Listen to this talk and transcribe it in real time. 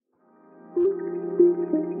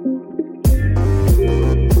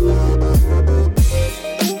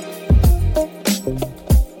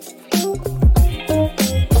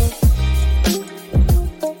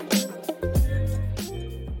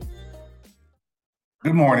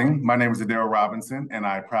Good morning. My name is Adele Robinson, and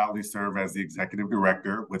I proudly serve as the Executive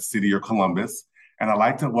Director with City of Columbus. And I'd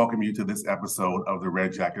like to welcome you to this episode of the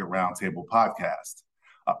Red Jacket Roundtable podcast.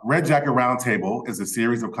 Red Jacket Roundtable is a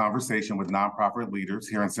series of conversation with nonprofit leaders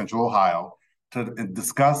here in Central Ohio to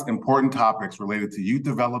discuss important topics related to youth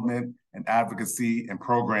development and advocacy and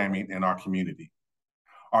programming in our community.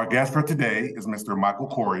 Our guest for today is Mr. Michael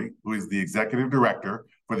Corey, who is the Executive Director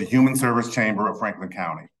for the Human Service Chamber of Franklin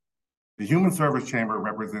County. The Human Service Chamber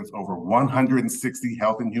represents over 160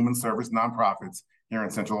 health and human service nonprofits here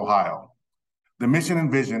in Central Ohio. The mission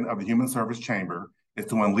and vision of the Human Service Chamber is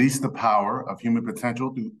to unleash the power of human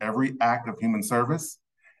potential through every act of human service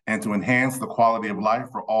and to enhance the quality of life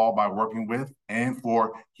for all by working with and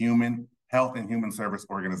for human health and human service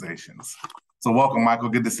organizations. So welcome, Michael.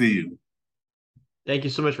 Good to see you. Thank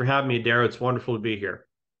you so much for having me, Darrell. It's wonderful to be here.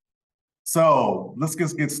 So let's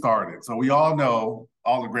just get started. So we all know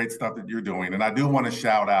all the great stuff that you're doing. And I do want to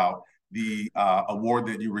shout out the award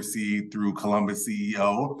that you received through Columbus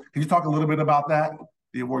CEO. Can you talk a little bit about that?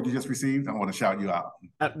 The award you just received? I want to shout you out.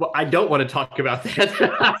 Well, I don't want to talk about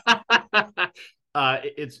that.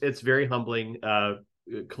 It's very humbling.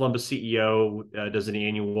 Columbus CEO does an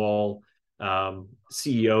annual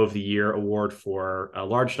CEO of the Year award for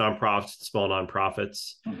large nonprofits, small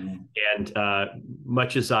nonprofits. Mm-hmm. And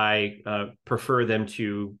much as I prefer them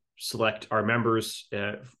to select our members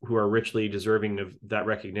who are richly deserving of that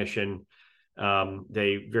recognition,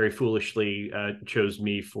 they very foolishly chose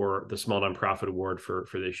me for the Small Nonprofit Award for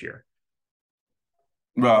this year.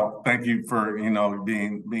 Well, thank you for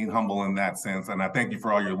being humble in that sense, and I thank you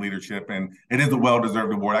for all your leadership. And it is a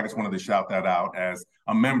well-deserved award. I just wanted to shout that out as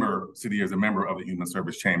a member. City is a member of the Human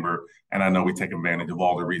Service Chamber, and I know we take advantage of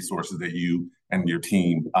all the resources that you and your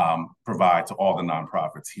team provide to all the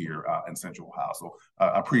nonprofits here in Central Ohio. So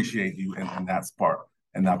appreciate you in that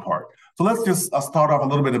part. So let's just start off a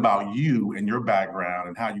little bit about you and your background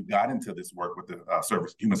and how you got into this work with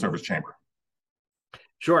the Human Service Chamber.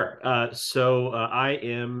 Sure. So I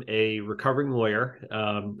am a recovering lawyer.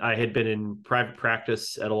 I had been in private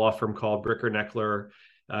practice at a law firm called Bricker Neckler,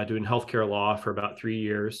 doing healthcare law for about 3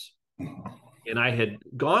 years. And I had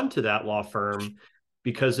gone to that law firm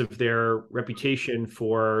because of their reputation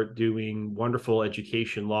for doing wonderful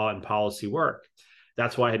education, law, and policy work.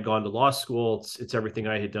 That's why I had gone to law school. It's everything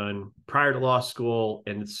I had done prior to law school,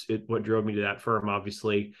 and it's what drove me to that firm,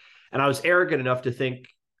 obviously. And I was arrogant enough to think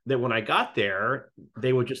that when I got there,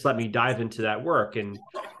 they would just let me dive into that work and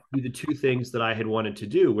do the two things that I had wanted to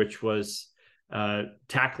do, which was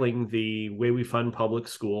tackling the way we fund public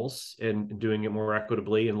schools and doing it more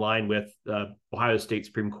equitably in line with Ohio State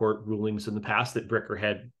Supreme Court rulings in the past that Bricker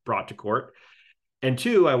had brought to court. And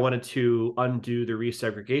two, I wanted to undo the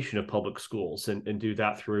resegregation of public schools and do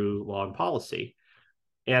that through law and policy.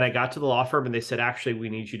 And I got to the law firm and they said, actually, we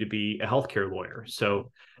need you to be a healthcare lawyer.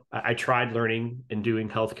 So I tried learning and doing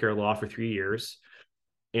healthcare law for 3 years.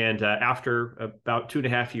 And after about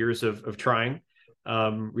 2.5 years of trying,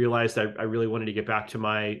 realized I really wanted to get back to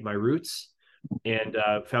my roots and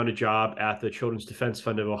found a job at the Children's Defense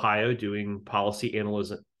Fund of Ohio doing policy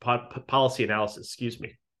analysis,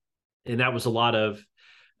 And that was a lot of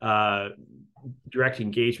direct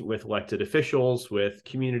engagement with elected officials, with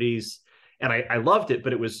communities. And I loved it,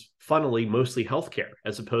 but it was funnily mostly healthcare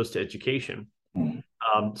as opposed to education.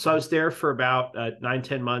 So I was there for about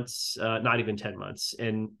 9-10 months, not even 10 months,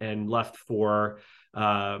 and left for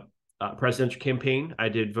presidential campaign. I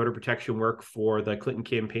did voter protection work for the Clinton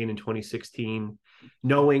campaign in 2016,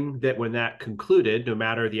 knowing that when that concluded, no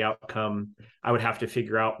matter the outcome, I would have to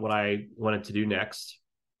figure out what I wanted to do next.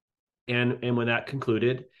 And when that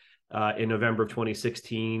concluded, in November of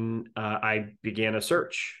 2016, I began a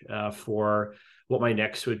search for what my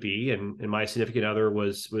next would be. And my significant other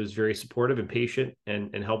was very supportive and patient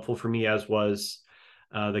and helpful for me, as was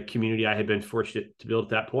the community I had been fortunate to build at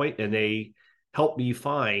that point. And they helped me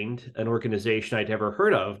find an organization I'd never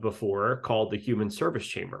heard of before called the Human Service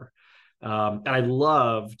Chamber. And I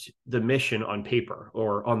loved the mission on paper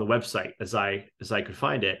or on the website as I could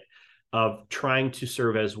find it, of trying to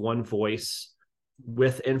serve as one voice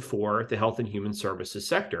with and for the health and human services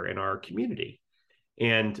sector in our community.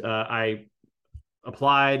 And I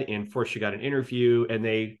applied and fortunately got an interview, and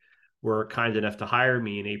they were kind enough to hire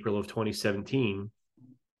me in April of 2017.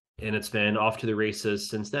 And it's been off to the races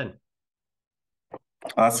since then.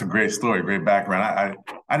 That's a great story, great background.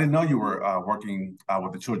 I didn't know you were working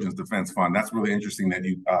with the Children's Defense Fund. That's really interesting that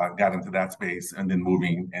you got into that space and then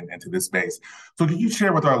moving into this space. So, could you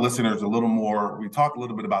share with our listeners a little more? We talked a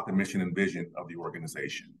little bit about the mission and vision of the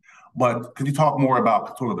organization, but could you talk more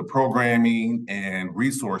about sort of the programming and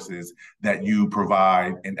resources that you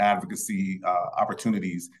provide and advocacy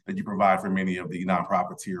opportunities that you provide for many of the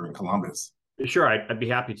nonprofits here in Columbus? Sure, I'd be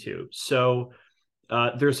happy to. So,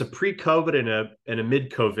 there's a pre-COVID and a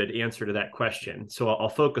mid-COVID answer to that question. So I'll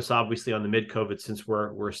focus obviously on the mid-COVID since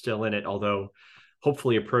we're still in it, although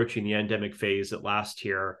hopefully approaching the endemic phase at last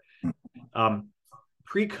year.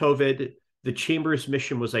 Pre-COVID, the Chamber's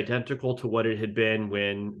mission was identical to what it had been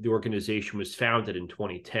when the organization was founded in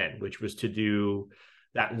 2010, which was to do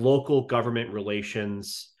that local government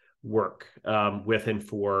relations work with and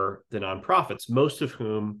for the nonprofits, most of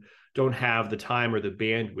whom don't have the time or the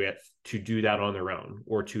bandwidth to do that on their own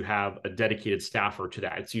or to have a dedicated staffer to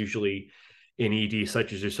that. It's usually an ED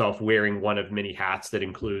such as yourself wearing one of many hats that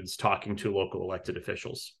includes talking to local elected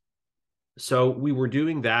officials. So we were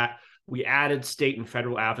doing that. We added state and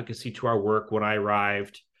federal advocacy to our work when I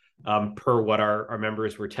arrived, per what our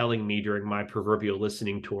members were telling me during my proverbial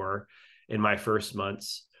listening tour in my first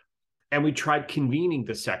months. And we tried convening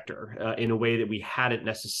the sector in a way that we hadn't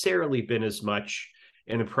necessarily been as much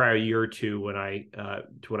in the prior year or two when I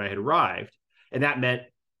had arrived, and that meant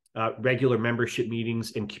regular membership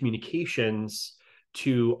meetings and communications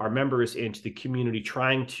to our members and to the community,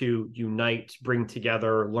 trying to unite, bring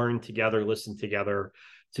together, learn together, listen together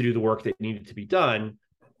to do the work that needed to be done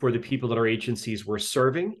for the people that our agencies were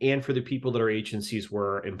serving and for the people that our agencies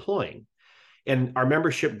were employing. And our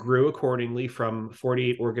membership grew accordingly from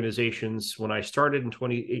 48 organizations when I started in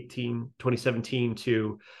 2017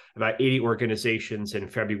 to about 80 organizations in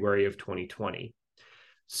February of 2020.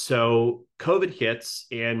 So COVID hits,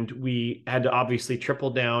 and we had to obviously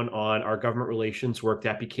triple down on our government relations work.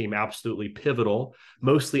 That became absolutely pivotal,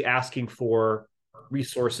 mostly asking for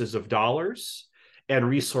resources of dollars and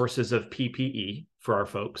resources of PPE for our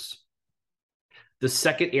folks. The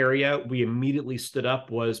second area we immediately stood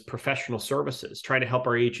up was professional services, trying to help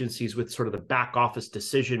our agencies with sort of the back office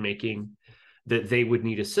decision-making that they would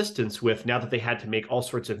need assistance with now that they had to make all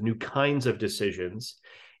sorts of new kinds of decisions.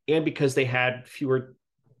 And because they had fewer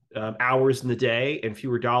hours in the day and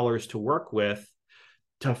fewer dollars to work with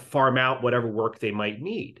to farm out whatever work they might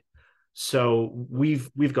need. So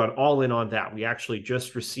we've gone all in on that. We actually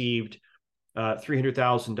just received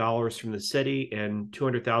 $300,000 from the city and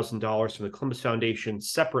 $200,000 from the Columbus Foundation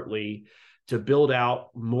separately to build out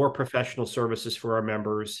more professional services for our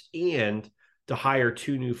members and to hire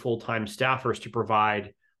 2 new full-time staffers to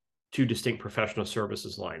provide 2 distinct professional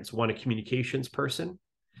services lines, one a communications person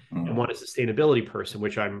and one a sustainability person,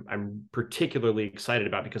 which I'm particularly excited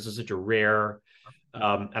about because it's such a rare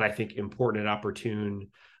and I think important and opportune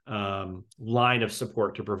line of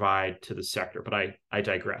support to provide to the sector. But I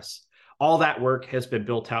digress. All that work has been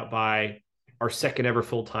built out by our second ever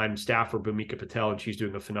full-time staffer, Bhumika Patel, and she's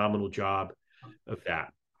doing a phenomenal job of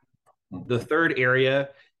that. The third area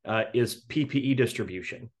is PPE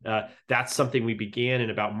distribution. That's something we began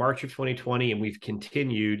in about March of 2020, and we've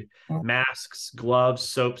continued masks, gloves,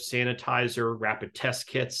 soap, sanitizer, rapid test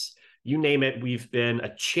kits, you name it. We've been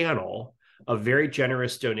a channel of very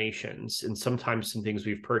generous donations and sometimes some things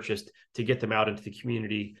we've purchased to get them out into the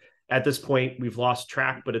community. At this point, we've lost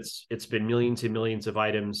track, but it's been millions and millions of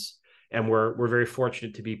items, and we're very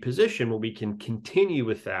fortunate to be positioned where we can continue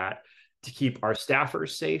with that to keep our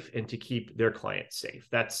staffers safe and to keep their clients safe.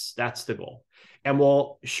 That's the goal, and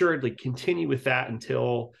we'll assuredly continue with that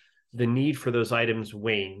until the need for those items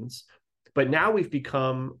wanes. But now we've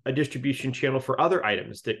become a distribution channel for other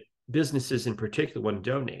items that businesses in particular want to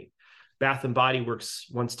donate. Bath and Body Works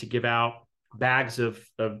wants to give out bags of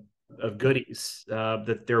goodies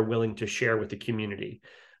that they're willing to share with the community.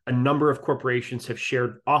 A number of corporations have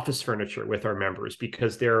shared office furniture with our members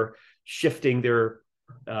because they're shifting their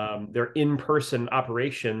in-person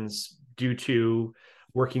operations due to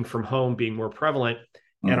working from home being more prevalent.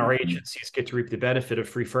 And our agencies get to reap the benefit of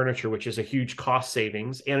free furniture, which is a huge cost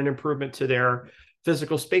savings and an improvement to their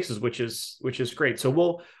physical spaces, which is great.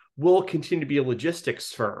 So we'll continue to be a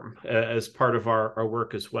logistics firm as part of our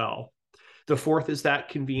work as well. The fourth is that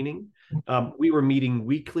convening. We were meeting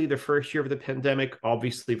weekly the first year of the pandemic,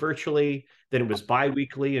 obviously virtually. Then it was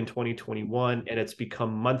bi-weekly in 2021, and it's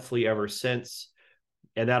become monthly ever since.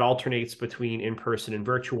 And that alternates between in-person and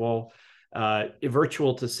virtual.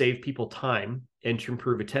 Virtual to save people time and to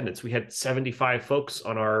improve attendance. We had 75 folks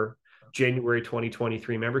on our January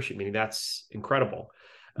 2023 membership meeting. That's incredible.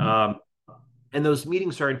 And those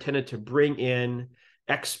meetings are intended to bring in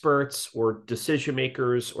experts or decision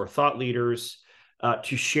makers or thought leaders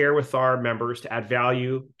to share with our members, to add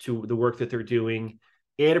value to the work that they're doing,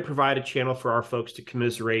 and to provide a channel for our folks to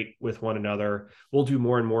commiserate with one another. We'll do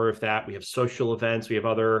more and more of that. We have social events. We have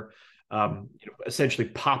other essentially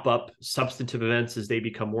pop-up substantive events as they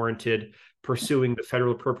become warranted, pursuing the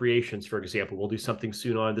federal appropriations, for example. We'll do something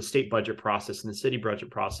soon on the state budget process and the city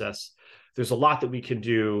budget process. There's a lot that we can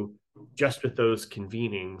do just with those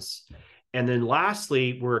convenings. And then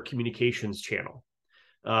lastly, we're a communications channel.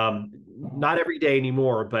 Not every day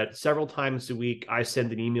anymore, but several times a week, I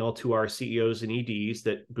send an email to our CEOs and EDs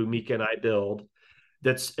that Bhumika and I build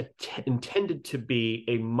that's intended to be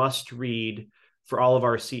a must-read for all of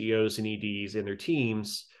our CEOs and EDs and their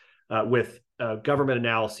teams with government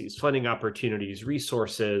analyses, funding opportunities,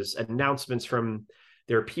 resources, announcements from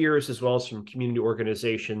their peers, as well as from community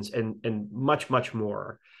organizations, and much, much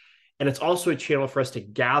more. And it's also a channel for us to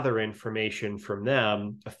gather information from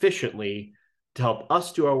them efficiently to help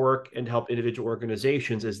us do our work and to help individual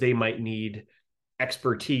organizations as they might need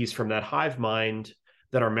expertise from that hive mind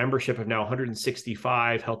that our membership of now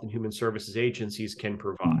 165 health and human services agencies can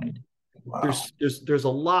provide. Wow. There's a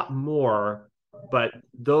lot more, but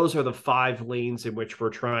those are the 5 lanes in which we're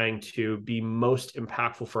trying to be most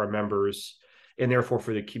impactful for our members and therefore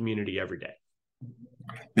for the community every day.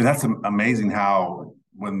 Yeah, that's amazing how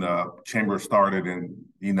when the chamber started in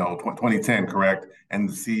 2010, correct, and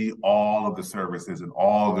to see all of the services and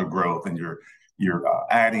all the growth, and you're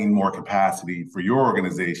adding more capacity for your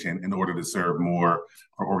organization in order to serve more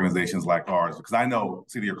for organizations like ours. Because I know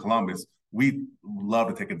City of Columbus, we love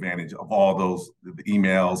to take advantage of all those, the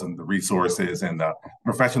emails and the resources and the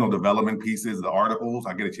professional development pieces, the articles.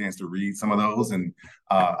 I get a chance to read some of those, and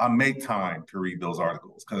I make time to read those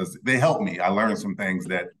articles because they help me. I learn some things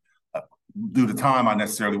that due to time I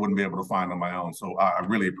necessarily wouldn't be able to find on my own. So I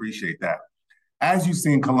really appreciate that. As you've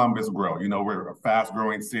seen Columbus grow, we're a fast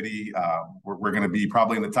growing city. We're going to be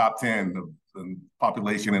probably in the top 10 of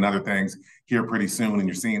population and other things here pretty soon. And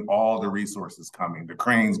you're seeing all the resources coming, the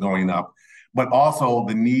cranes going up, but also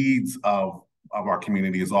the needs of our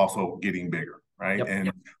community is also getting bigger, right? Yep.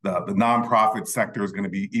 And the nonprofit sector is going to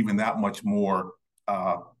be even that much more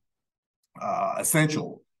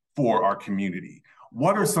essential for our community.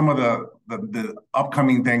 What are some of the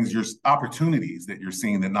upcoming things, opportunities that you're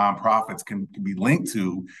seeing that nonprofits can be linked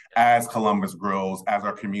to as Columbus grows, as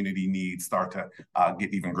our community needs start to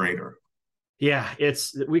get even greater? Yeah,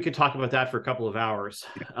 we could talk about that for a couple of hours.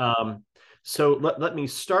 So let me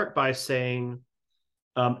start by saying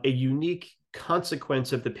a unique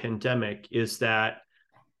consequence of the pandemic is that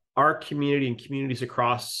our community and communities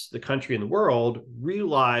across the country and the world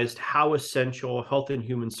realized how essential health and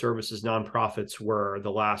human services nonprofits were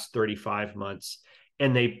the last 35 months.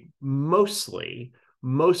 And they mostly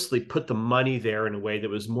put the money there in a way that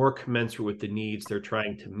was more commensurate with the needs they're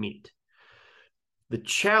trying to meet. The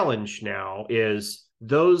challenge now is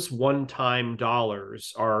those one-time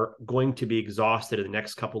dollars are going to be exhausted in the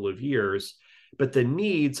next couple of years, but the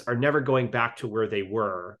needs are never going back to where they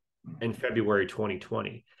were in February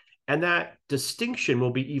 2020. And that distinction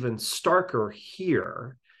will be even starker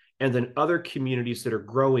here and then other communities that are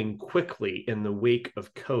growing quickly in the wake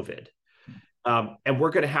of COVID. And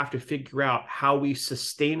we're going to have to figure out how we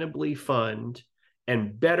sustainably fund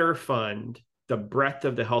and better fund the breadth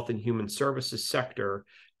of the health and human services sector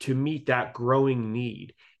to meet that growing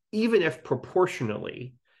need, even if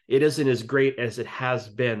proportionally it isn't as great as it has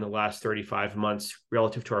been the last 35 months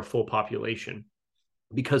relative to our full population.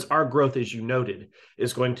 Because our growth, as you noted,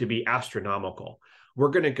 is going to be astronomical. We're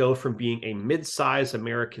going to go from being a mid-sized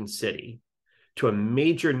American city to a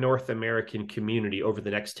major North American community over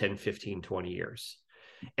the next 10, 15, 20 years.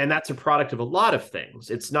 And that's a product of a lot of things.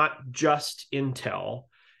 It's not just Intel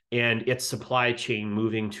and its supply chain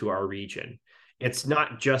moving to our region. It's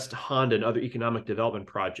not just Honda and other economic development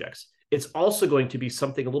projects. It's also going to be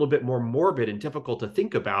something a little bit more morbid and difficult to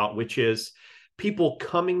think about, which is people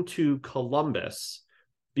coming to Columbus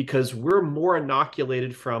because we're more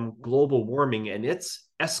inoculated from global warming and its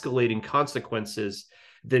escalating consequences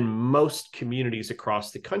than most communities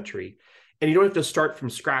across the country. And you don't have to start from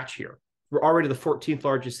scratch here. We're already the 14th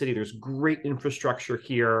largest city. There's great infrastructure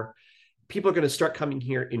here. People are going to start coming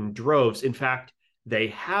here in droves. In fact, they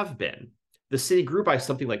have been. The city grew by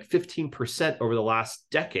something like 15% over the last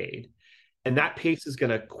decade, and that pace is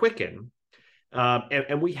going to quicken.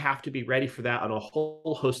 And we have to be ready for that on a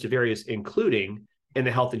whole host of areas, including in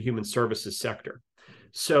the health and human services sector.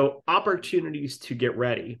 So opportunities to get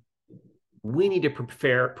ready. We need to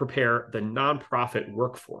prepare the nonprofit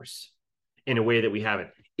workforce in a way that we haven't.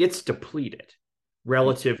 It's depleted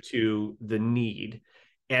relative to the need.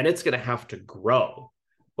 and it's going to have to grow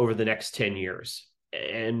over the next 10 years.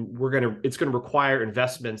 And it's going to require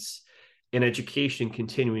investments in education,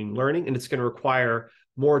 continuing learning, and it's going to require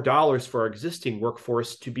more dollars for our existing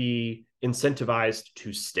workforce to be incentivized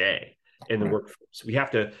to stay in the workforce. We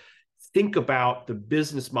have to think about the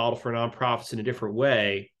business model for nonprofits in a different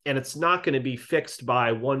way, and it's not going to be fixed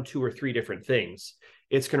by 1, 2, or 3 different things.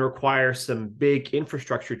 It's going to require some big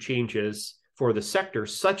infrastructure changes for the sector,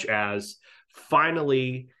 such as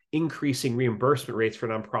finally increasing reimbursement rates for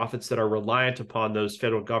nonprofits that are reliant upon those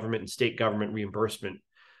federal government and state government reimbursement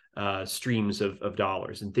streams of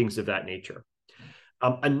dollars and things of that nature.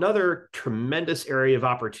 Another tremendous area of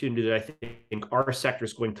opportunity that I think our sector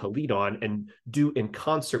is going to lead on and do in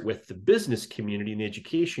concert with the business community and the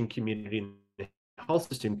education community and the health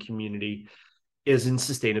system community is in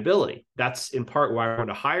sustainability. That's in part why I want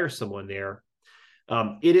to hire someone there.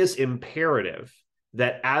 It is imperative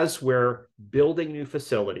that as we're building new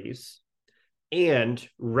facilities and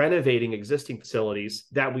renovating existing facilities,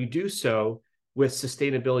 that we do so with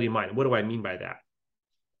sustainability in mind. What do I mean by that?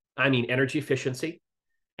 I mean energy efficiency,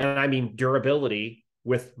 and I mean durability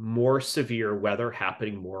with more severe weather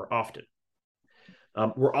happening more often.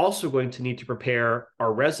 We're also going to need to prepare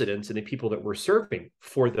our residents and the people that we're serving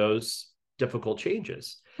for those difficult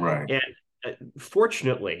changes. Right. And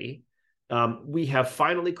fortunately, we have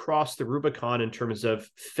finally crossed the Rubicon in terms of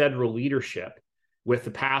federal leadership with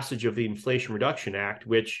the passage of the Inflation Reduction Act,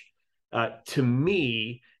 which to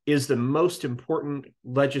me is the most important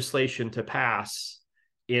legislation to pass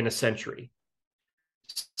in a century,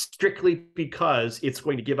 strictly because it's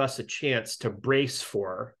going to give us a chance to brace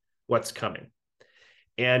for what's coming.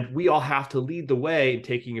 And we all have to lead the way in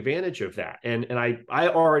taking advantage of that. And I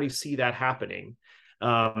already see that happening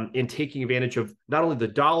in taking advantage of not only the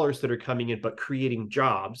dollars that are coming in, but creating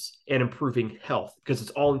jobs and improving health, because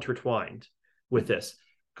it's all intertwined with this.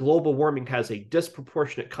 Global warming has a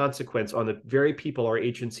disproportionate consequence on the very people our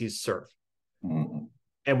agencies serve. Mm-hmm.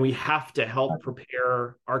 And we have to help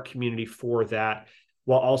prepare our community for that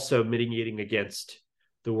while also mitigating against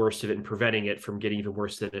the worst of it and preventing it from getting even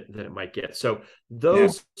worse than it might get. So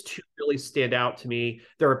those two really stand out to me.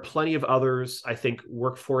 There are plenty of others. I think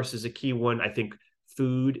workforce is a key one. I think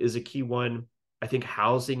food is a key one. I think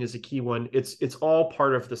housing is a key one. It's all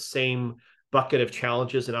part of the same bucket of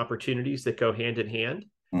challenges and opportunities that go hand in hand.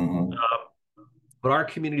 Mm-hmm. But our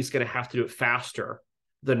community is going to have to do it faster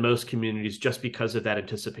than most communities just because of that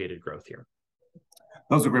anticipated growth here.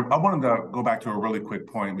 Those are great. I wanted to go back to a really quick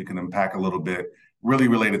point we can unpack a little bit, really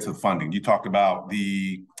related to funding. You talked about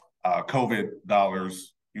the COVID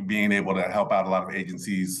dollars being able to help out a lot of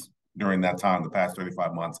agencies during that time, the past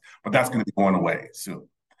 35 months, but that's going to be going away soon.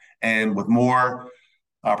 And with more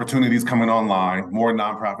opportunities coming online, more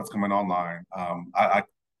nonprofits coming online, I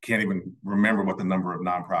can't even remember what the number of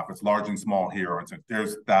nonprofits, large and small here are.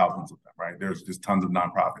 There's thousands of them, right? There's just tons of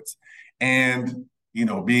nonprofits. And, you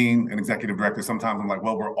know, being an executive director, sometimes I'm like,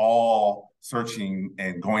 well, we're all searching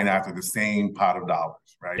and going after the same pot of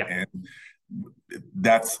dollars, right? Yeah. And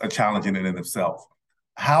that's a challenge in and of itself.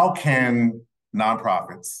 How can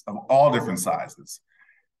nonprofits of all different sizes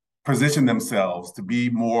position themselves to be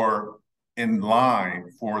more in line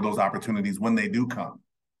for those opportunities when they do come?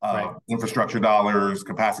 Right. Infrastructure dollars,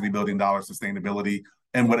 capacity building dollars, sustainability,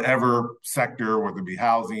 and whatever sector, whether it be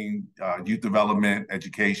housing, youth development,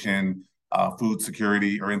 education, food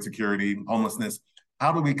security or insecurity, homelessness.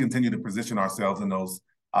 How do we continue to position ourselves in those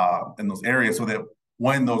areas so that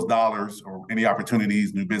when those dollars or any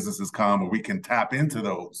opportunities, new businesses come, or we can tap into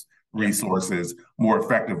those resources more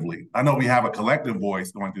effectively? I know we have a collective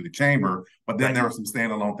voice going through the chamber, but then there are some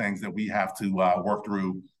standalone things that we have to work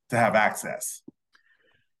through to have access.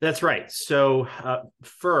 That's right. So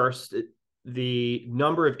first, the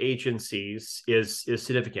number of agencies is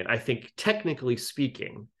significant. I think technically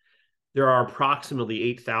speaking, there are approximately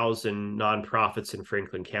 8,000 nonprofits in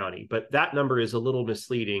Franklin County, but that number is a little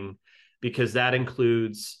misleading because that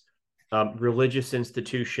includes religious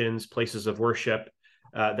institutions, places of worship.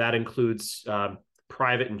 That includes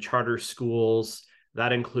private and charter schools.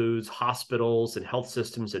 That includes hospitals and health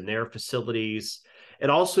systems and their facilities. It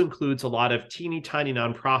also includes a lot of teeny tiny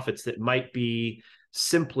nonprofits that might be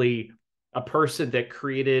simply a person that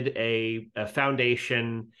created a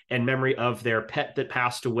foundation in memory of their pet that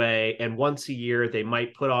passed away. And once a year, they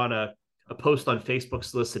might put on a post on Facebook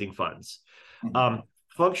soliciting funds. Mm-hmm.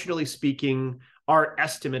 Functionally speaking, our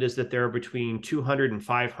estimate is that there are between 200 and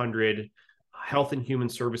 500 health and human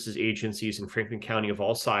services agencies in Franklin County of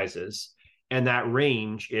all sizes. And that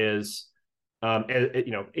range is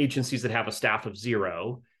agencies that have a staff of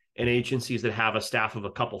 0 and agencies that have a staff of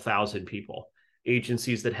a couple thousand people.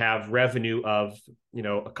 agencies that have revenue of,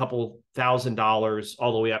 a couple $1,000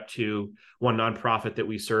 all the way up to one nonprofit that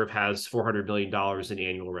we serve has $400 million in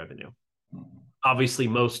annual revenue. Obviously,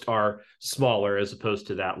 most are smaller as opposed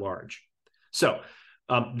to that large. So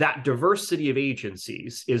that diversity of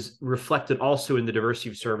agencies is reflected also in the diversity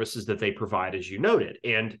of services that they provide, as you noted.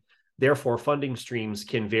 And therefore, funding streams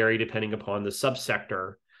can vary depending upon the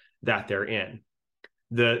subsector that they're in.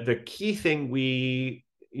 The key thing we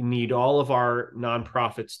need all of our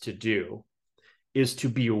nonprofits to do is to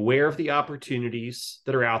be aware of the opportunities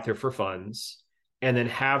that are out there for funds, and then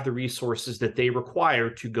have the resources that they require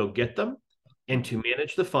to go get them and to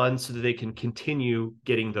manage the funds so that they can continue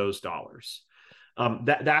getting those dollars.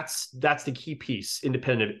 That's the key piece,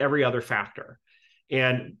 independent of every other factor.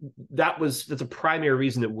 And that's a primary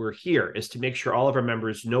reason that we're here, is to make sure all of our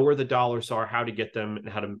members know where the dollars are, how to get them, and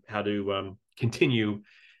how to continue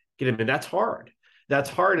get them. And that's hard. That's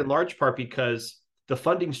hard in large part because the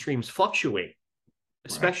funding streams fluctuate,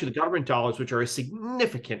 especially the government dollars, which are a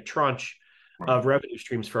significant tranche of revenue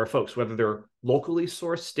streams for our folks, whether they're locally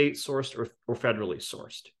sourced, state sourced, or federally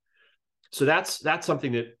sourced. So that's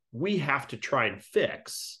something that we have to try and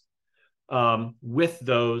fix with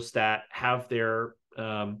those that have their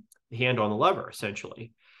hand on the lever,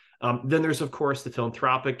 essentially. Then there's, of course, the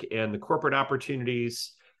philanthropic and the corporate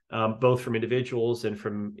opportunities, both from individuals and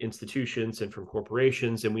from institutions and from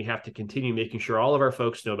corporations. And we have to continue making sure all of our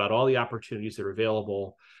folks know about all the opportunities that are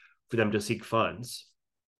available for them to seek funds.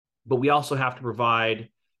 But we also have to provide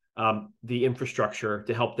the infrastructure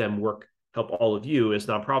to help them help all of you as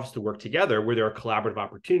nonprofits to work together where there are collaborative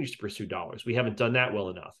opportunities to pursue dollars. We haven't done that well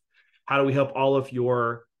enough. How do we help all of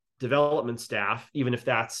your development staff, even if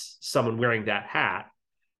that's someone wearing that hat,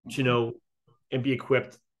 to know and be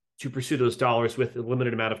equipped to pursue those dollars with a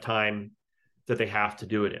limited amount of time that they have to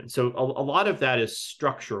do it in? So a lot of that is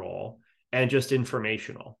structural and just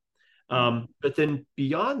informational. But then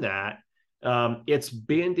beyond that, it's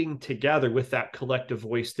banding together with that collective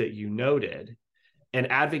voice that you noted and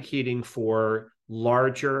advocating for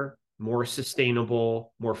larger, more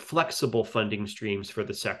sustainable, more flexible funding streams for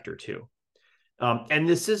the sector too. And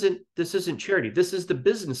this isn't charity. This is the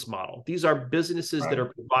business model. These are businesses that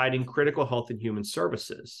are providing critical health and human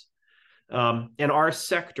services. And our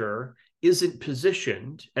sector isn't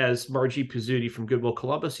positioned, as Margie Pizzuti from Goodwill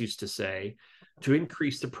Columbus used to say, to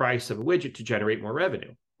increase the price of a widget to generate more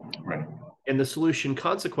revenue. Right. And the solution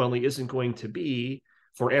consequently isn't going to be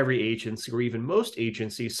for every agency, or even most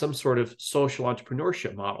agencies, some sort of social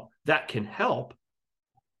entrepreneurship model. That can help.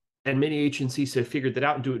 And many agencies have figured that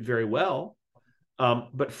out and do it very well.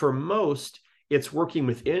 But for most, it's working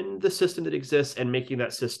within the system that exists and making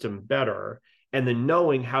that system better, and then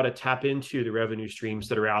knowing how to tap into the revenue streams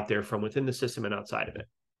that are out there from within the system and outside of it.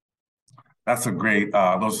 That's a great,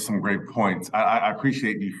 those are some great points. I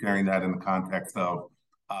appreciate you sharing that in the context of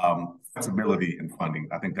flexibility in funding.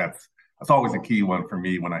 I think that's always a key one for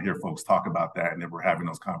me when I hear folks talk about that and that we're having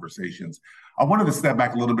those conversations. I wanted to step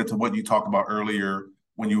back a little bit to what you talked about earlier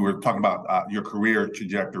when you were talking about your career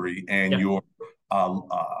trajectory and your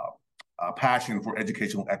passion for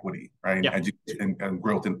educational equity, right? And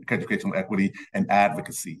growth in educational equity and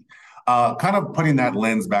advocacy. Kind of putting that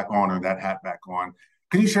lens back on, or that hat back on,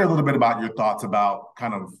 can you share a little bit about your thoughts about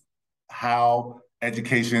kind of how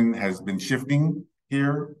education has been shifting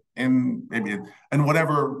here in maybe in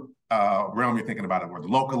whatever realm you're thinking about it, whether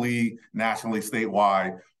locally, nationally,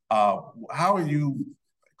 statewide? How are you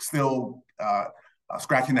still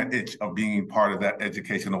scratching that itch of being part of that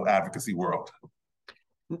educational advocacy world?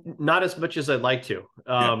 Not as much as I'd like to.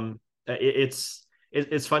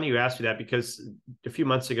 It's funny you asked me that, because a few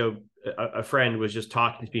months ago, a friend was just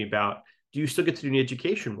talking to me about, do you still get to do any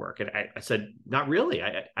education work? And I said, not really.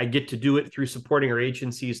 I get to do it through supporting our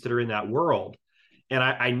agencies that are in that world. And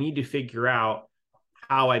I need to figure out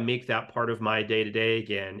how I make that part of my day-to-day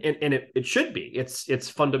again. And it should be. It's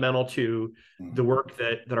fundamental to the work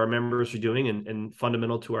that our members are doing, and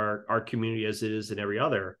fundamental to our community as it is in every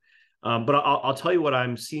other. But I'll tell you what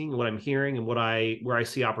I'm seeing, what I'm hearing, and where I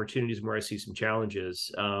see opportunities and where I see some challenges.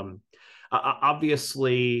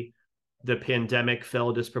 Obviously, the pandemic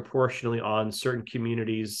fell disproportionately on certain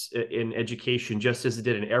communities in education, just as it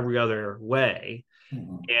did in every other way.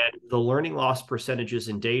 And the learning loss percentages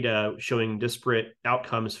and data showing disparate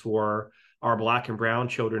outcomes for our Black and Brown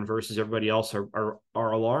children versus everybody else are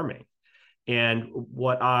alarming. And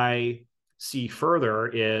what I see further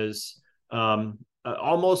is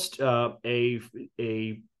almost a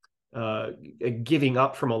giving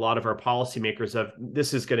up from a lot of our policymakers of,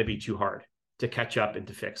 this is going to be too hard to catch up and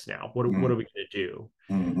to fix now. What are we going to do?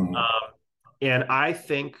 And I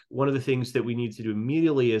think one of the things that we need to do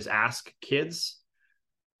immediately is ask kids,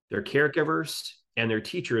 their caregivers, and their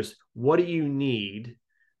teachers, what do you need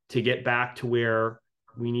to get back to where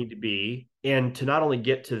we need to be? And to not only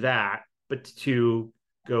get to that, but to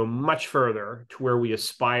go much further to where we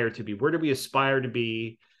aspire to be. Where do we aspire to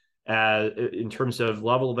be in terms of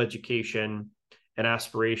level of education and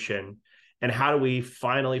aspiration? And how do we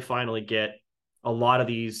finally get a lot of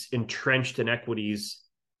these entrenched inequities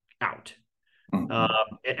out?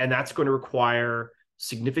 And that's going to require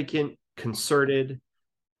significant, concerted,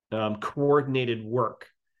 coordinated work.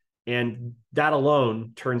 And that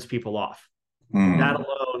alone turns people off. That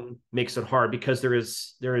alone makes it hard because there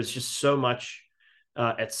is just so much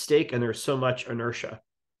at stake, and there's so much inertia.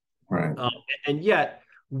 Right. And yet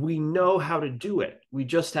we know how to do it. We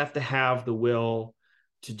just have to have the will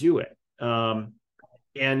to do it.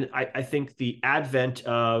 And I think the advent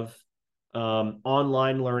of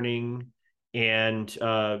online learning and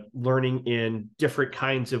learning in different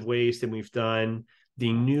kinds of ways than we've done,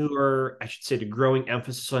 the newer, I should say, the growing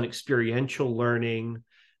emphasis on experiential learning,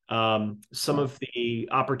 some of the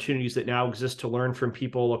opportunities that now exist to learn from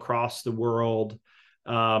people across the world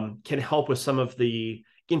can help with some of the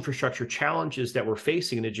infrastructure challenges that we're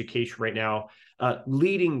facing in education right now,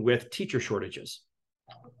 leading with teacher shortages.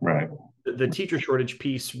 Right. The teacher shortage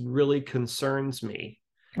piece really concerns me.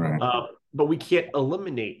 Right. But we can't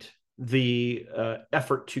eliminate the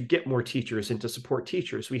effort to get more teachers and to support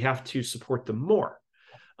teachers. We have to support them more.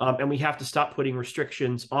 And we have to stop putting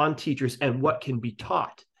restrictions on teachers and what can be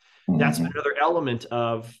taught. That's another element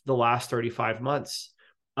of the last 35 months.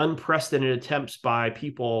 Unprecedented attempts by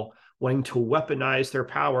people wanting to weaponize their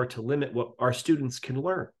power to limit what our students can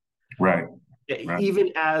learn. Right.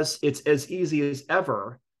 Even as it's as easy as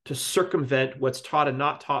ever to circumvent what's taught and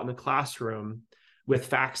not taught in the classroom with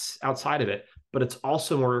facts outside of it. But it's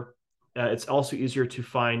also easier to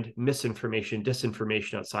find misinformation,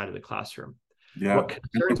 disinformation outside of the classroom. Yeah.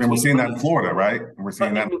 And we're seeing that in Florida, right? We're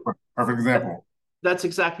seeing that perfect example. That's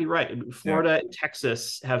exactly right. Florida and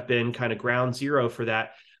Texas have been kind of ground zero for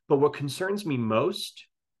that. But what concerns me most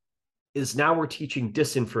is now we're teaching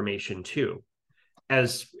disinformation too,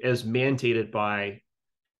 as mandated by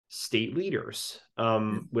state leaders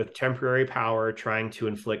with temporary power trying to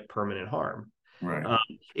inflict permanent harm. Right.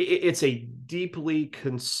 It's a deeply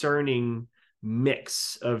concerning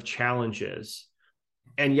mix of challenges.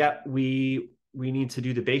 And yet we need to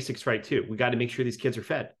do the basics right too. We got to make sure these kids are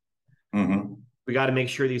fed. We got to make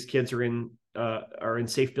sure these kids are in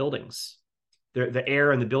safe buildings. The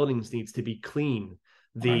air in the buildings needs to be clean.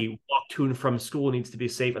 The walk to and from school needs to be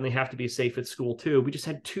safe, and they have to be safe at school too. We just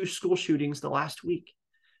had 2 school shootings in the last week.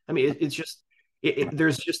 I mean,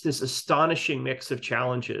 there's just this astonishing mix of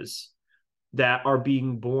challenges that are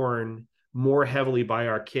being borne more heavily by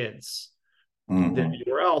our kids than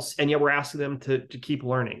anywhere else. And yet we're asking them to keep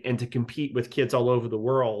learning and to compete with kids all over the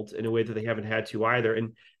world in a way that they haven't had to either.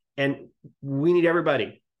 And we need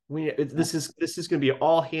everybody. This is going to be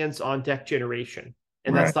all hands on deck generation.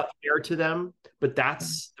 And that's not fair to them, but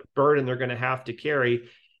that's the burden they're going to have to carry.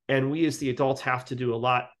 And we as the adults have to do a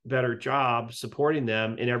lot better job supporting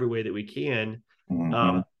them in every way that we can,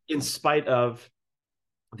 in spite of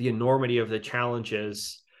the enormity of the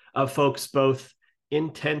challenges of folks both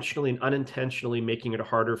intentionally and unintentionally making it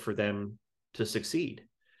harder for them to succeed.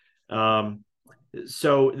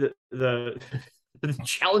 So the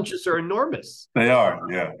challenges are enormous. They are,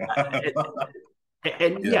 yeah.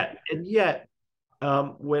 and yet,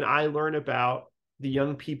 when I learn about the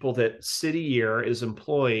young people that City Year is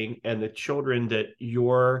employing and the children that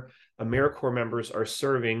your AmeriCorps members are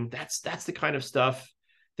serving, that's the kind of stuff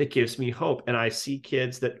that gives me hope. And I see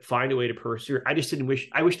kids that find a way to persevere. I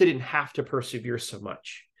wish they didn't have to persevere so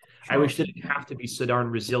much. Sure. I wish they didn't have to be so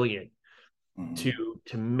darn resilient to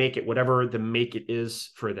make it, whatever the make it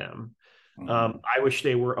is for them. I wish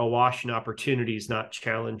they were awash in opportunities, not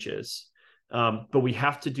challenges. But we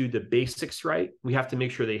have to do the basics right. We have to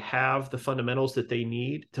make sure they have the fundamentals that they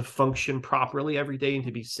need to function properly every day and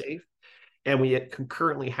to be safe. And we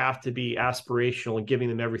concurrently have to be aspirational and giving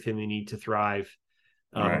them everything they need to thrive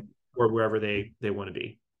or wherever they want to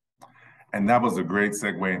be. And that was a great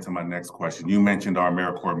segue into my next question. You mentioned our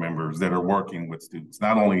AmeriCorps members that are working with students,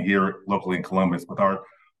 not only here locally in Columbus, with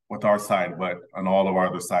our site, but on all of our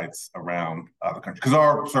other sites around the country. Because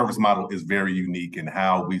our service model is very unique in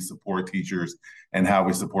how we support teachers and how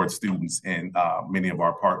we support students in many of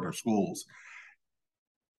our partner schools.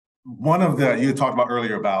 You talked about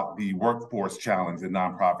earlier about the workforce challenge that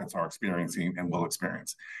nonprofits are experiencing and will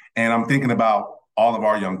experience. And I'm thinking about all of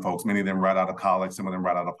our young folks, many of them right out of college, some of them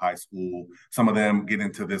right out of high school, some of them get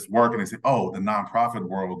into this work and they say, oh, the nonprofit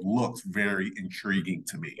world looks very intriguing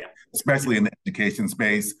to me, especially in the education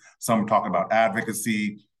space. Some talk about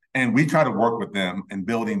advocacy. And we try to work with them in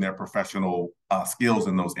building their professional skills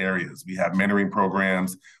in those areas. We have mentoring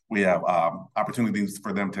programs. We have opportunities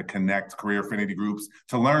for them to connect career affinity groups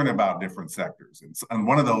to learn about different sectors. And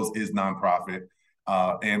one of those is nonprofit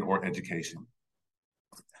and or education.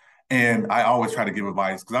 And I always try to give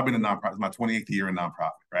advice because I've been in nonprofit, it's my 28th year in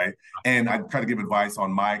nonprofit, right? And I try to give advice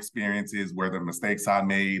on my experiences, where the mistakes I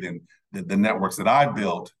made, and the networks that I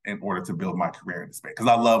built in order to build my career in the space. Because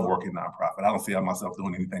I love working nonprofit. I don't see myself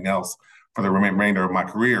doing anything else for the remainder of my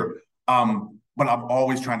career. But I'm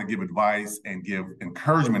always trying to give advice and give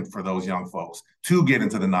encouragement for those young folks to get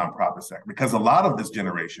into the nonprofit sector, because a lot of this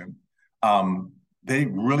generation, they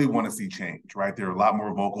really want to see change, right? They're a lot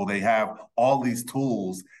more vocal. They have all these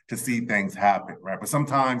tools to see things happen, right? But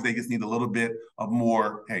sometimes they just need a little bit of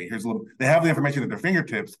more, hey, here's a little, they have the information at their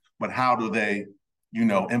fingertips, but how do they,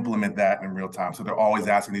 implement that in real time? So they're always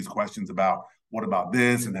asking these questions about, what about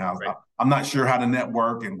this? And how, right. I'm not sure how to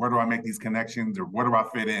network, and where do I make these connections, or where do I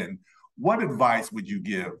fit in? What advice would you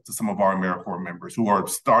give to some of our AmeriCorps members who are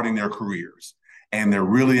starting their careers and they're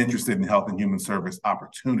really interested in health and human service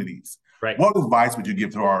opportunities? Right. What advice would you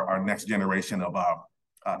give to our next generation of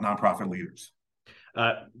nonprofit leaders?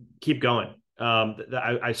 Keep going.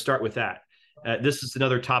 I start with that. This is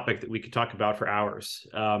another topic that we could talk about for hours.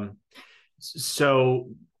 So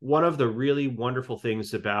one of the really wonderful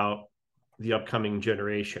things about the upcoming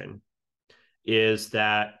generation is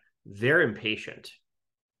that they're impatient.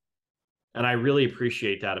 And I really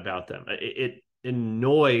appreciate that about them. It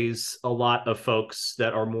annoys a lot of folks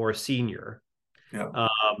that are more senior. Yeah.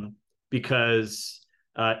 Because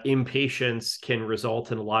impatience can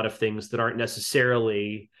result in a lot of things that aren't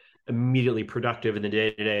necessarily immediately productive in the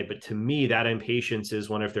day-to-day. But to me, that impatience is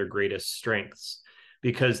one of their greatest strengths,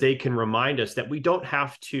 because they can remind us that we don't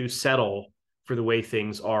have to settle for the way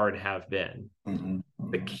things are and have been. Mm-hmm.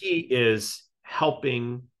 The key is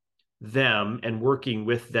helping them and working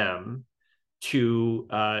with them to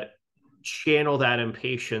channel that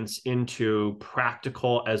impatience into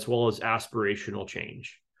practical as well as aspirational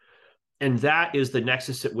change. And that is the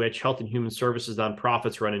nexus at which health and human services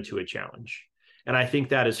nonprofits run into a challenge. And I think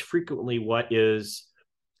that is frequently what is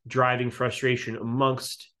driving frustration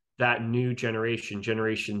amongst that new generation,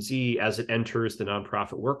 Generation Z, as it enters the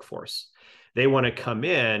nonprofit workforce. They want to come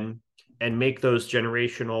in and make those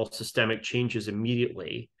generational systemic changes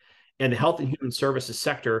immediately. And the health and human services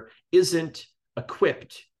sector isn't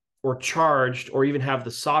equipped or charged or even have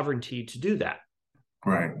the sovereignty to do that.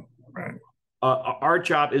 Right. Our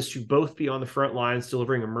job is to both be on the front lines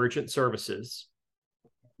delivering emergent services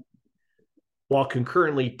while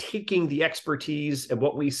concurrently taking the expertise and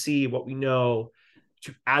what we see, what we know,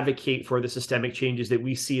 to advocate for the systemic changes that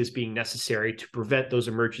we see as being necessary to prevent those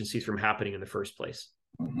emergencies from happening in the first place.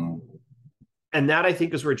 Mm-hmm. And that, I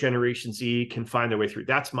think, is where Generation Z can find their way through.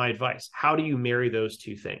 That's my advice. How do you marry those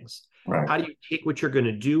two things? Right. How do you take what you're going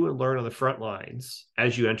to do and learn on the front lines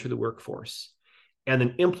as you enter the workforce, and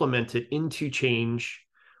then implement it into change,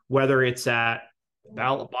 whether it's at the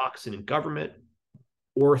ballot box and in government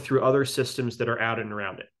or through other systems that are out and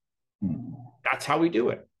around it? That's how we do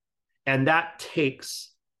it. And that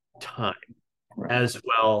takes time, right, as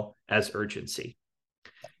well as urgency.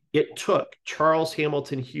 It took Charles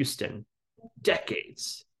Hamilton Houston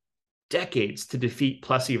decades to defeat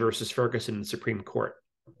Plessy versus Ferguson in the Supreme Court.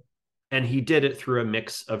 And he did it through a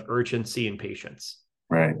mix of urgency and patience.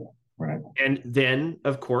 Right. And then,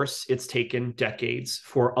 of course, it's taken decades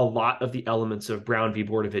for a lot of the elements of Brown v.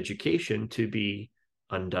 Board of Education to be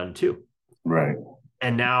undone too. Right.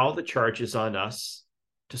 And now the charge is on us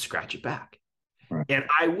to scratch it back. Right. And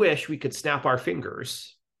I wish we could snap our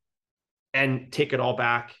fingers and take it all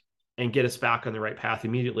back and get us back on the right path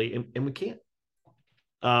immediately. And we can't.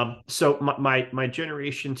 So my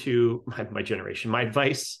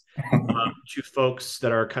advice to folks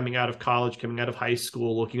that are coming out of college, coming out of high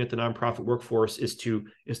school, looking at the nonprofit workforce is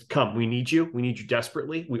come. We need you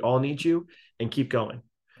desperately. We all need you, and keep going.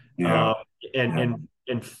 Yeah.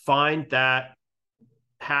 And find that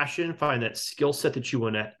passion, find that skill set that you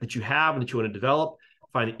have and that you want to develop,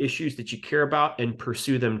 find the issues that you care about and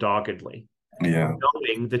pursue them doggedly. Yeah.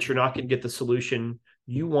 Knowing that you're not going to get the solution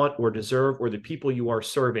you want or deserve, or the people you are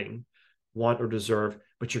serving want or deserve,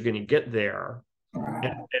 but you're going to get there.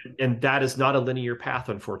 And that is not a linear path,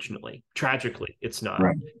 unfortunately. Tragically, it's not.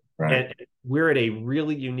 Right. And we're at a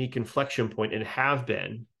really unique inflection point, and have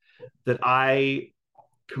been, that I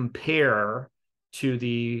compare to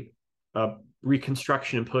the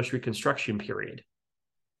Reconstruction and post-Reconstruction period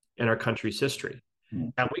in our country's history. Mm-hmm.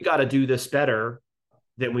 And we got to do this better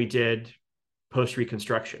than we did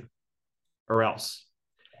post-Reconstruction, or else.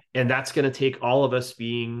 And that's going to take all of us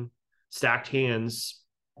being stacked hands,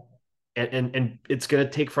 and it's going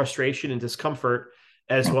to take frustration and discomfort,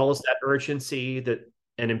 as well as that urgency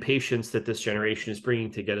and impatience that this generation is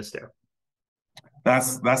bringing to get us there.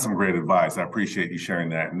 That's some great advice. I appreciate you sharing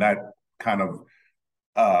that. And that kind of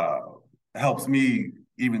helps me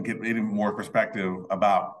even get even more perspective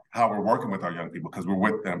about how we're working with our young people, because we're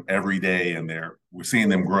with them every day, and we're seeing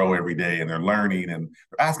them grow every day, and they're learning and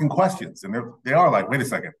they're asking questions, and they are like, wait a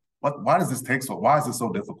second, why does this take why is this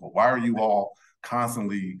so difficult? Why are you all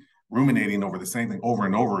constantly ruminating over the same thing over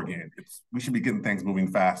and over again? We should be getting things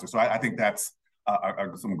moving faster. So I think that's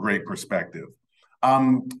some great perspective. I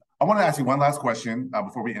want to ask you one last question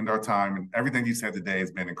before we end our time. And everything you said today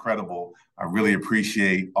has been incredible. I really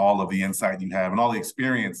appreciate all of the insight you have and all the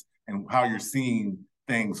experience and how you're seeing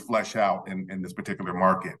things flesh out in this particular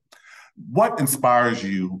market. What inspires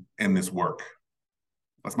you in this work?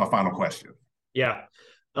 That's my final question. Yeah.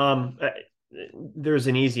 There's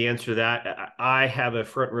an easy answer to that. I have a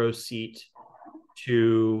front row seat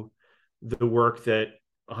to the work that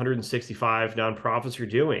 165 nonprofits are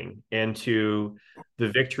doing, and to the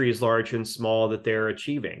victories, large and small, that they're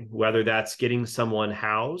achieving, whether that's getting someone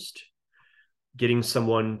housed, getting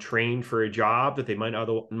someone trained for a job that they might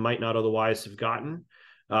not otherwise have gotten,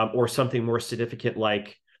 or something more significant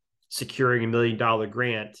like securing $1 million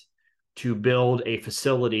grant to build a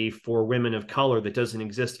facility for women of color that doesn't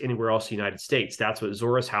exist anywhere else in the United States. That's what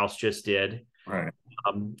Zora's House just did, right,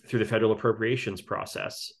 through the federal appropriations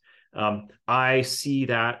process. I see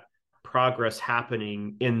that progress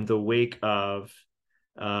happening in the wake of,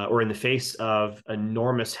 or in the face of,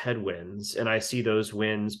 enormous headwinds, and I see those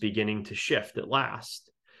winds beginning to shift at last.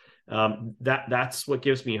 That's what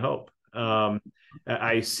gives me hope.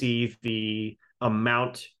 I see the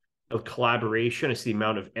amount of collaboration, I see the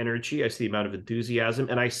amount of energy, I see the amount of enthusiasm,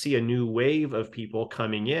 and I see a new wave of people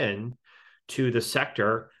coming in to the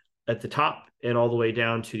sector at the top and all the way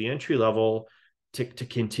down to the entry level to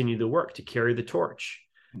continue the work, to carry the torch.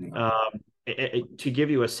 Yeah. To give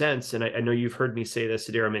you a sense, and I know you've heard me say this,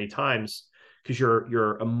 Adero, many times, because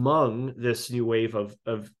you're among this new wave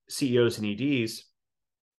of CEOs and EDs.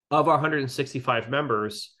 Of our 165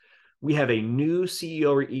 members, we have a new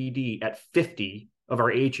CEO or ED at 50 of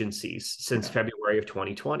our agencies since February of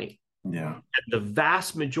 2020. Yeah. And the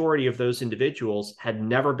vast majority of those individuals had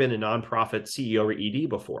never been a nonprofit CEO or ED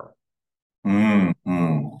before.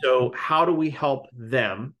 Mm-hmm. So how do we help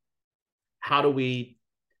them? How do we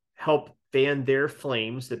help fan their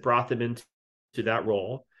flames that brought them into that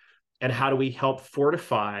role? And how do we help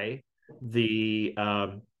fortify the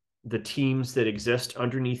teams that exist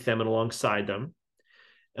underneath them and alongside them?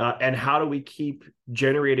 And how do we keep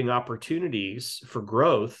generating opportunities for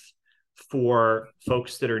growth for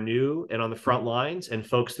folks that are new and on the front lines and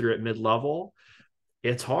folks that are at mid-level?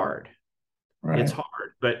 It's hard. Right. It's hard,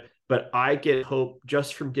 but I get hope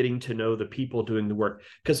just from getting to know the people doing the work,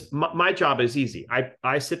 because my job is easy.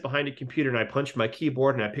 I sit behind a computer and I punch my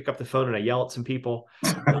keyboard and I pick up the phone and I yell at some people.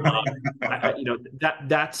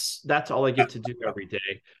 That's all I get to do every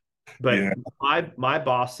day. But my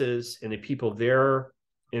bosses and the people they're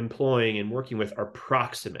employing and working with are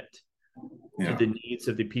proximate to the needs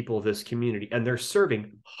of the people of this community, and they're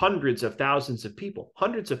serving hundreds of thousands of people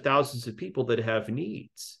that have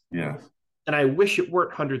needs. Yes. And I wish it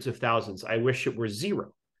weren't hundreds of thousands. I wish it were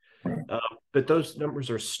zero. Right. But those numbers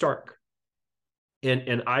are stark.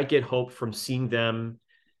 And I get hope from seeing them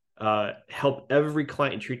help every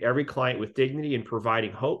client and treat every client with dignity and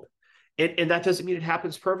providing hope. And that doesn't mean it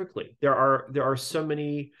happens perfectly. There are so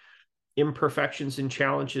many imperfections and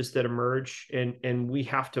challenges that emerge, and we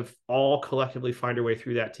have to all collectively find our way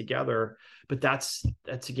through that together. But that's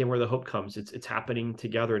again where the hope comes. It's happening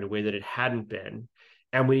together in a way that it hadn't been.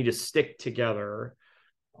 And we need to stick together,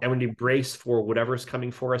 and we need to brace for whatever's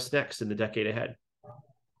coming for us next in the decade ahead.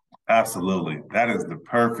 Absolutely. That is the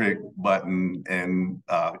perfect button and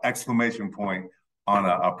exclamation point on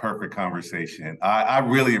a perfect conversation. I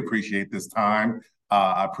really appreciate this time.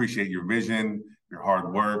 I appreciate your vision, your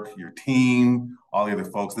hard work, your team, all the other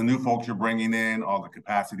folks, the new folks you're bringing in, all the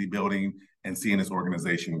capacity building and seeing this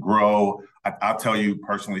organization grow. I'll tell you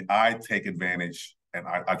personally, I take advantage, and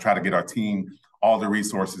I try to get our team all the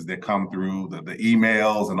resources that come through, the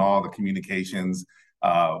emails and all the communications,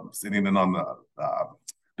 sitting in on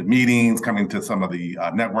the meetings, coming to some of the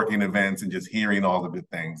networking events, and just hearing all the good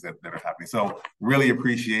things that are happening. So really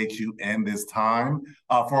appreciate you and this time.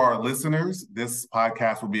 For our listeners, this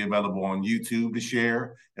podcast will be available on YouTube to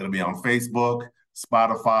share. It'll be on Facebook,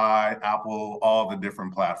 Spotify, Apple, all the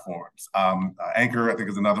different platforms. Anchor, I think,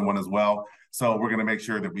 is another one as well. So we're going to make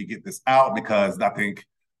sure that we get this out, because I think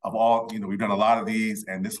of all, we've done a lot of these,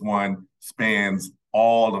 and this one spans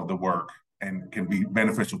all of the work and can be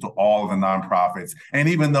beneficial to all of the nonprofits, and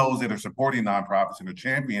even those that are supporting nonprofits and are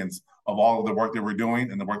champions of all of the work that we're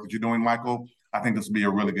doing and the work that you're doing, Michael. I think this will be a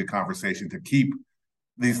really good conversation to keep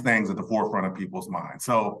these things at the forefront of people's minds.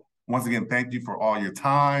 So once again, thank you for all your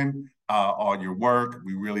time, all your work.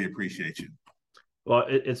 We really appreciate you. Well,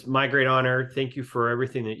 it's my great honor. Thank you for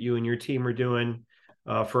everything that you and your team are doing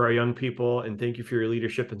for our young people. And thank you for your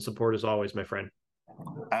leadership and support as always, my friend.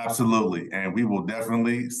 Absolutely. And we will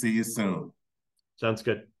definitely see you soon. Sounds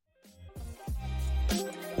good.